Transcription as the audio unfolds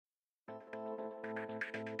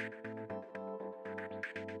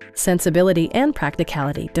Sensibility and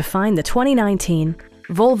practicality define the 2019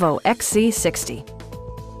 Volvo XC60.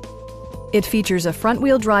 It features a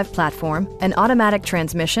front-wheel drive platform, an automatic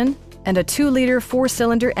transmission, and a 2-liter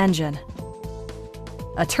 4-cylinder engine.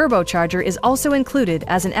 A turbocharger is also included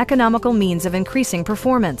as an economical means of increasing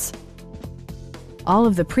performance. All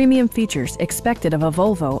of the premium features expected of a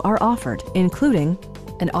Volvo are offered, including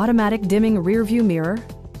an automatic dimming rear-view mirror,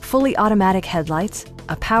 fully automatic headlights,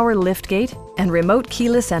 a power liftgate, and remote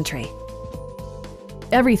keyless entry.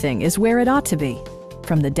 Everything is where it ought to be,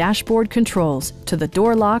 from the dashboard controls to the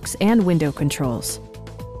door locks and window controls.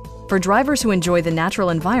 For drivers who enjoy the natural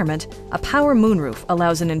environment, a power moonroof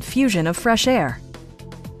allows an infusion of fresh air.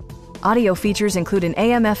 Audio features include an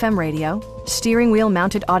AM/FM radio, steering wheel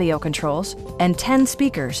mounted audio controls, and 10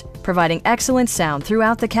 speakers, providing excellent sound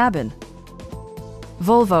throughout the cabin.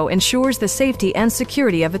 Volvo ensures the safety and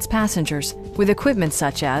security of its passengers with equipment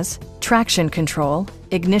such as traction control,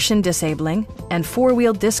 ignition disabling, and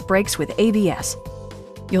 4-wheel disc brakes with ABS.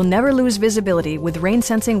 You'll never lose visibility with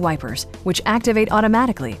rain-sensing wipers, which activate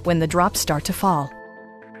automatically when the drops start to fall.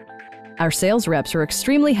 Our sales reps are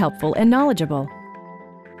extremely helpful and knowledgeable.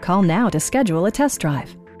 Call now to schedule a test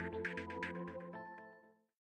drive.